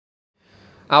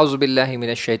أعوذ بالله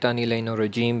من الشيطان اللعين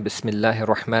الرجيم بسم الله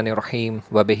الرحمن الرحيم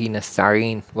وبه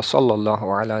نستعين وصلى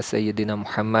الله على سيدنا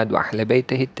محمد وأهل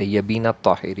بيته الطيبين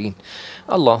الطاهرين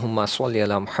اللهم صل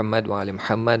على محمد وعلى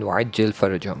محمد وعجل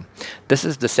فرجهم. This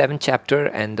is the seventh chapter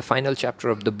and the final chapter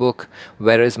of the book,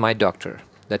 Where is My Doctor?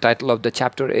 The title of the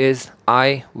chapter is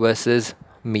I versus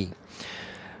Me.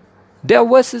 There are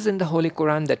verses in the Holy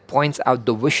Quran that points out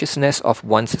the viciousness of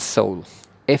one's soul.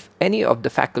 If any of the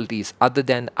faculties other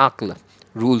than aql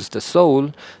rules the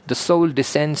soul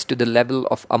descends to the level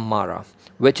of ammara,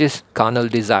 which is carnal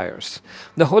desires.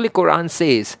 The Holy Quran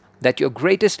says that your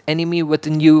greatest enemy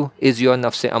within you is your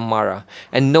nafs ammara,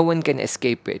 and no one can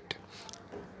escape it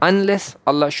unless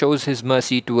Allah shows His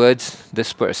mercy towards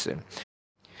this person.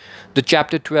 The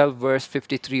chapter 12, verse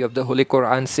 53 of the Holy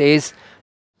Quran says,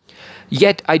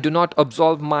 Yet I do not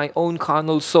absolve my own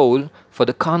carnal soul, for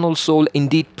the carnal soul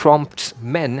indeed prompts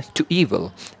men to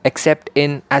evil, except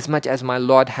in as much as my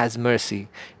Lord has mercy.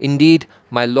 Indeed,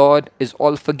 my Lord is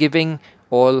all forgiving,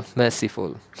 all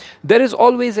merciful. There is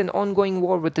always an ongoing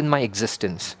war within my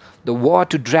existence. The war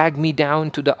to drag me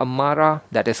down to the Amara,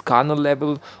 that is carnal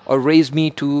level, or raise me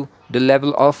to the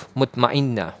level of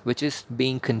mutmainna, which is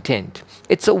being content.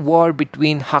 It's a war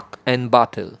between haq and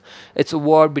batil. It's a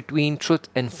war between truth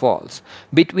and false,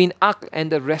 between aql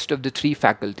and the rest of the three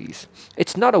faculties.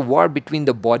 It's not a war between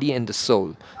the body and the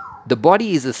soul. The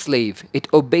body is a slave. It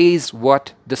obeys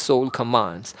what the soul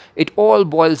commands. It all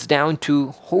boils down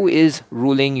to who is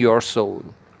ruling your soul.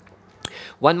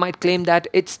 One might claim that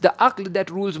it's the aql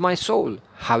that rules my soul.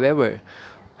 However,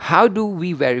 how do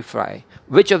we verify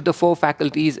which of the four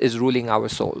faculties is ruling our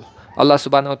soul? Allah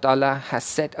subhanahu wa ta'ala has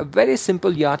set a very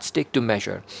simple yardstick to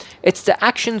measure. It's the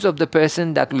actions of the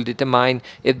person that will determine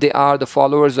if they are the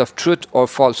followers of truth or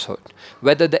falsehood,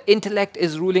 whether the intellect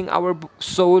is ruling our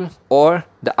soul or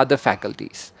the other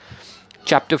faculties.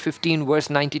 Chapter 15, verse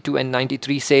 92 and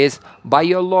 93 says, By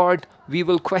your Lord, we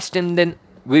will question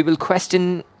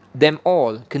them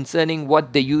all concerning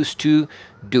what they used to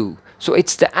do. So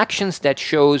it's the actions that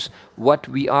shows what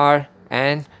we are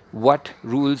and what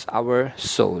rules our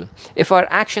soul. If our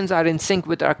actions are in sync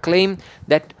with our claim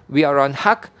that we are on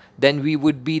haq, then we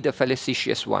would be the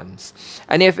felicitious ones.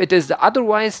 And if it is the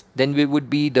otherwise, then we would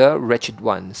be the wretched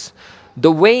ones.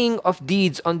 The weighing of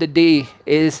deeds on the day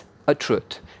is a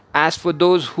truth. As for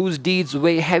those whose deeds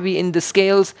weigh heavy in the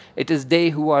scales, it is they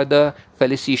who are the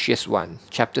felicitious one.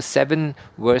 Chapter 7,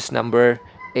 verse number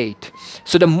 8.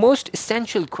 So the most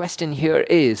essential question here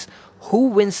is, who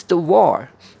wins the war?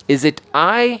 Is it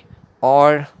I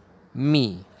or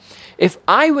me? If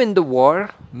I win the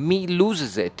war, me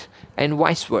loses it, and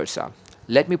vice versa.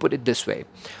 Let me put it this way.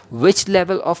 Which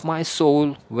level of my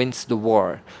soul wins the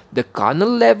war? The carnal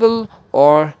level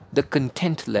or the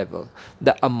content level?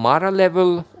 The amara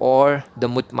level or the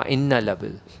mutmainna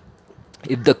level?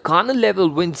 If the carnal level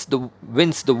wins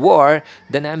the war,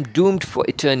 then I'm doomed for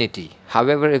eternity.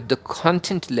 However, if the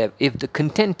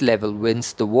content level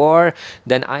wins the war,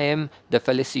 then I am the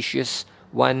felicitious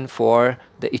one for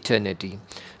the eternity.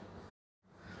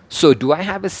 So, do I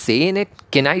have a say in it?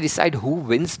 Can I decide who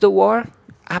wins the war?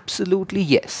 Absolutely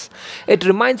yes. It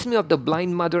reminds me of the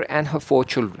blind mother and her 4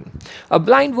 children. A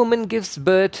blind woman gives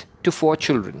birth to 4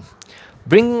 children.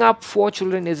 Bringing up 4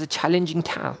 children is a challenging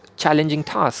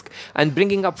task, and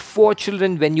bringing up 4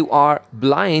 children when you are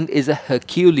blind is a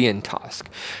Herculean task.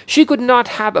 She could not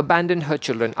have abandoned her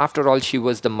children. After all, she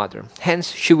was the mother.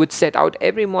 Hence, she would set out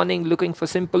every morning looking for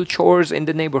simple chores in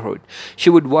the neighborhood. She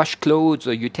would wash clothes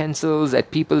or utensils at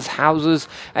people's houses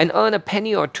and earn a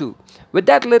penny or two. With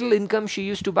that little income, she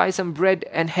used to buy some bread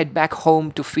and head back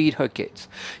home to feed her kids.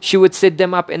 She would sit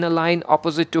them up in a line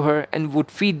opposite to her and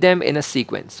would feed them in a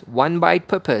sequence, 1 bite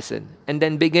per person, and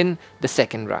then begin the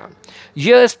second round.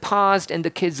 Years passed and the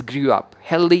kids grew up,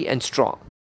 healthy and strong.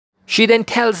 She then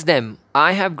tells them,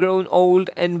 I have grown old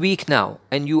and weak now,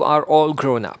 and you are all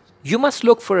grown up. You must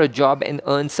look for a job and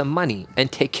earn some money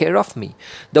and take care of me,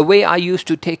 the way I used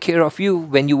to take care of you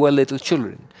when you were little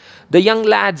children. The young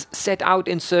lads set out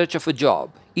in search of a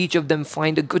job. Each of them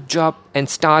find a good job and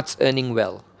starts earning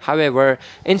well. However,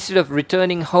 instead of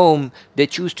returning home, they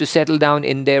choose to settle down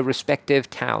in their respective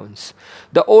towns.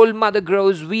 The old mother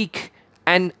grows weak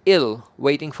and ill,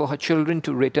 waiting for her children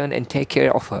to return and take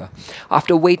care of her.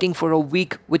 After waiting for a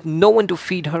week with no one to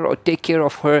feed her or take care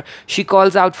of her, she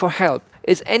calls out for help.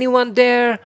 Is anyone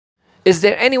there? Is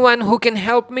there anyone who can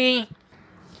help me?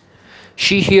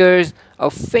 She hears a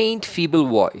faint, feeble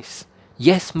voice.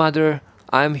 Yes, mother,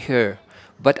 I'm here,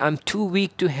 but I'm too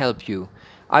weak to help you.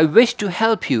 I wish to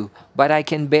help you, but I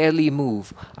can barely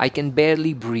move. I can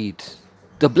barely breathe.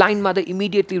 The blind mother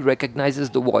immediately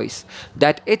recognizes the voice,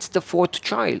 that it's the fourth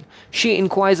child. She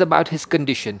inquires about his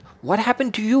condition. "What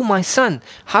happened to you, my son?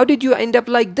 How did you end up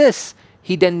like this?"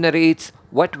 He then narrates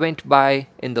what went by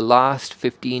in the last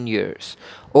 15 years.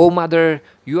 "O mother,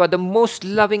 you are the most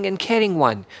loving and caring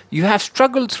one. You have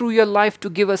struggled through your life to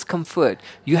give us comfort.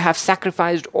 You have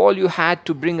sacrificed all you had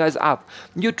to bring us up.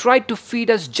 You tried to feed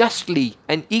us justly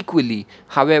and equally.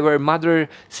 However, mother,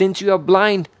 since you are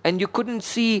blind and you couldn't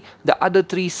see, the other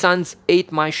three sons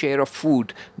ate my share of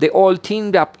food. They all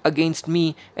teamed up against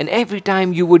me, and every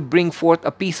time you would bring forth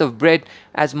a piece of bread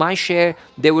as my share,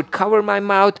 they would cover my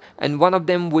mouth, and one of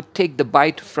them would take the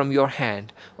bite from your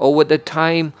hand. Over the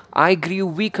time, I grew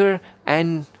weaker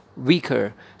and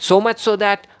weaker, so much so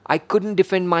that I couldn't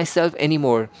defend myself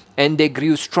anymore, and they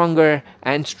grew stronger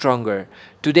and stronger.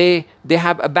 Today, they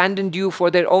have abandoned you for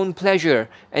their own pleasure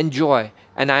and joy,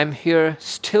 and I am here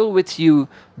still with you.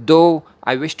 Though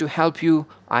I wish to help you,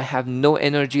 I have no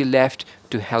energy left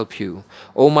to help you.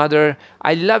 O mother,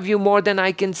 I love you more than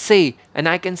I can say, and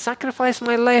I can sacrifice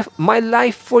my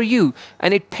life for you,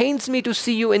 and it pains me to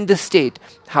see you in this state.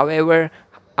 However,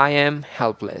 I am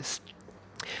helpless."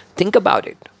 Think about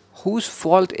it. Whose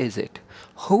fault is it?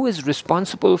 Who is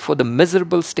responsible for the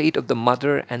miserable state of the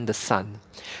mother and the son?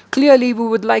 Clearly, we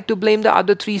would like to blame the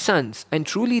other three sons, and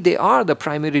truly they are the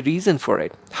primary reason for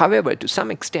it. However, to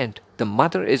some extent, the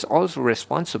mother is also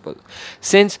responsible,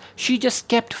 since she just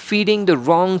kept feeding the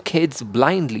wrong kids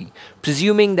blindly,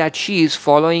 presuming that she is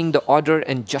following the order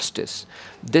and justice.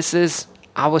 This is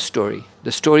our story,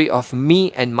 the story of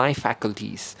me and my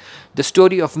faculties, the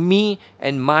story of me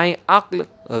and my aql,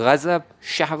 ghazab,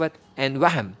 shahwat, and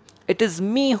wahm. It is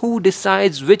me who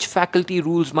decides which faculty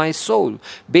rules my soul,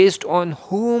 based on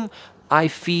whom I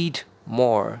feed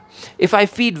more. If I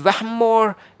feed wahm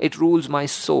more, it rules my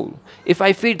soul. If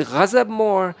I feed ghazab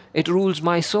more, it rules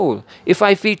my soul. If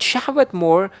I feed shahwat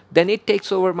more, then it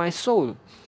takes over my soul.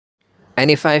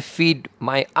 And if I feed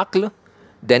my aql,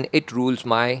 then it rules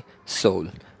my soul.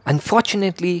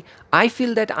 Unfortunately, I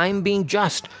feel that I am being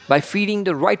just by feeding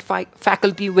the right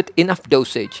faculty with enough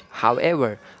dosage.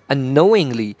 However,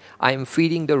 unknowingly, I am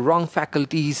feeding the wrong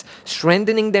faculties,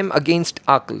 strengthening them against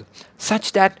aql,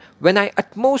 such that when I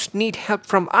at most need help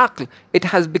from aql, it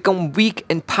has become weak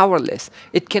and powerless.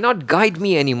 It cannot guide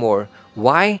me anymore.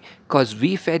 Why? Because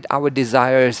we fed our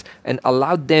desires and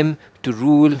allowed them to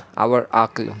rule our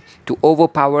aql, to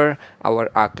overpower our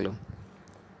aql.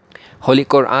 Holy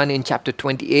Quran in chapter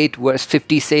 28 verse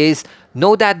 50 says,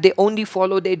 "Know that they only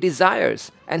follow their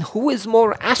desires, and who is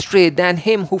more astray than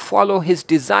him who follow his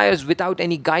desires without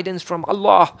any guidance from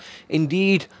Allah?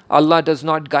 Indeed, Allah does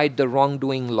not guide the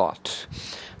wrongdoing lot."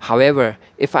 However,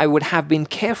 if I would have been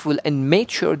careful and made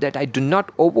sure that I do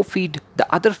not overfeed the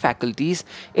other faculties,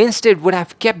 instead would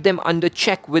have kept them under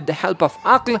check with the help of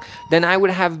aql, then I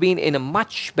would have been in a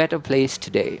much better place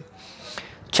today.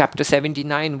 Chapter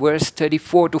 79 verse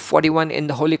 34 to 41 in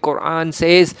the Holy Quran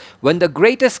says, "When the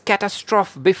greatest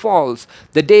catastrophe befalls,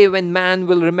 the day when man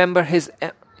will remember his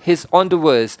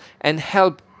endeavors, and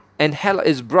hell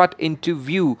is brought into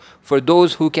view for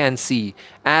those who can see.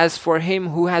 As for him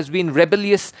who has been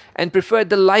rebellious and preferred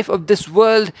the life of this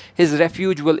world, his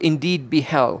refuge will indeed be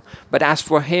hell. But as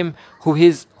for him who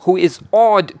is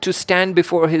awed to stand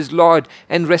before his Lord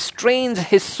and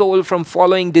restrains his soul from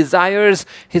following desires,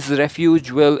 his refuge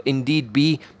will indeed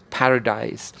be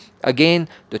paradise." Again,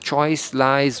 the choice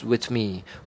lies with me.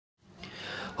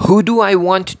 Who do I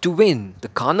want to win, the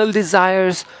carnal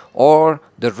desires or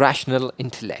the rational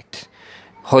intellect?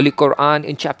 Holy Quran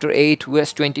in chapter 8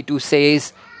 verse 22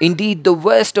 says, "Indeed, the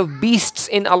worst of beasts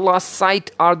in Allah's sight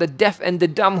are the deaf and the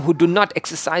dumb who do not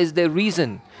exercise their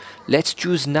reason." Let's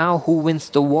choose now who wins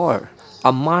the war,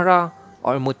 Amara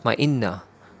or Mutmainna,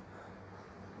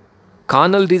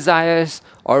 carnal desires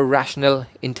or rational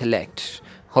intellect.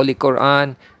 Holy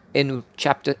Quran in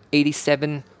chapter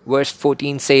 87 verse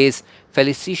 14 says,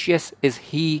 "Felicitous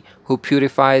is he who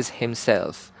purifies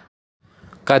himself.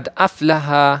 Qad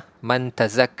aflaha man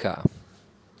tazakka."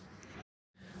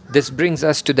 This brings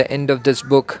us to the end of this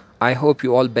book. I hope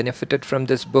you all benefited from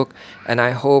this book, and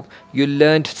I hope you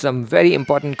learned some very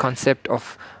important concept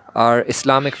of our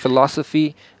Islamic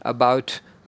philosophy about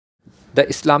the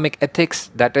Islamic ethics,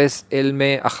 that is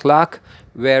ilme akhlaq,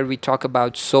 where we talk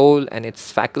about soul and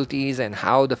its faculties and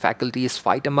how the faculties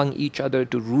fight among each other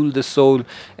to rule the soul,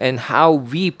 and how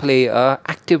we play an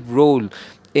active role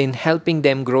in helping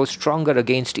them grow stronger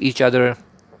against each other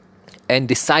and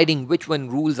deciding which one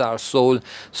rules our soul,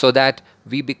 so that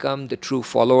we become the true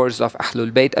followers of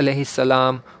Ahlul Bayt alayhi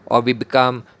salam, or we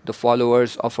become the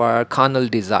followers of our carnal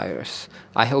desires.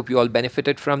 I hope you all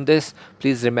benefited from this.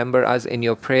 Please remember us in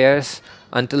your prayers.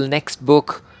 Until next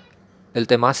book,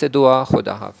 Iltimas-e dua,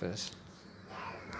 Khuda Hafiz.